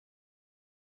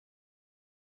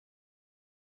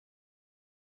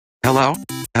Hello?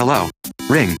 Hello?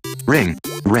 Ring, ring,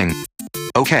 ring.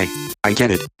 Okay, I get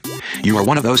it. You are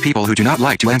one of those people who do not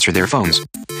like to answer their phones.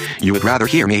 You would rather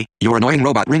hear me, your annoying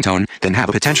robot ringtone, than have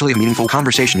a potentially meaningful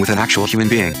conversation with an actual human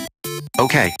being.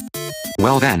 Okay.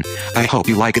 Well then, I hope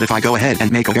you like it if I go ahead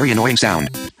and make a very annoying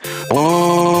sound. Oh.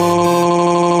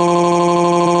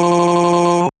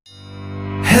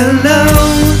 Hello,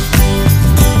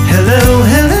 hello,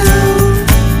 hello.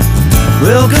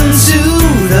 Welcome to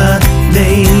the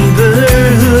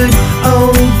neighborhood.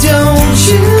 Oh, don't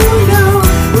you know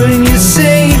when you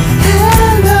say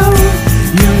hello,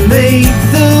 you make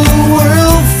the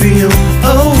world feel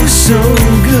oh so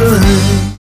good.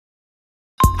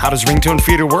 How does Ringtone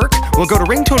Feeder work? Well, go to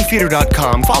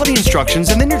ringtonefeeder.com, follow the instructions,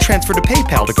 and then you're transferred to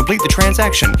PayPal to complete the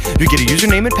transaction. You get a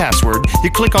username and password, you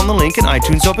click on the link, and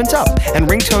iTunes opens up, and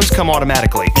ringtones come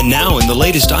automatically. And now in the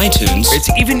latest iTunes, It's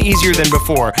even easier than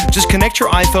before. Just connect your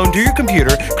iPhone to your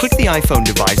computer, click the iPhone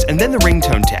device, and then the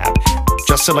ringtone tab.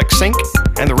 Just select sync,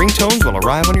 and the ringtones will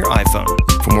arrive on your iPhone.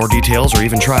 For more details or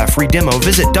even try a free demo,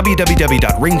 visit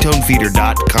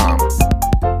www.ringtonefeeder.com.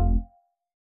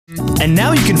 And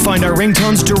now you can find our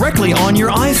ringtones directly on your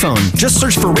iPhone. Just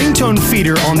search for Ringtone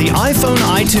Feeder on the iPhone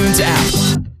iTunes app.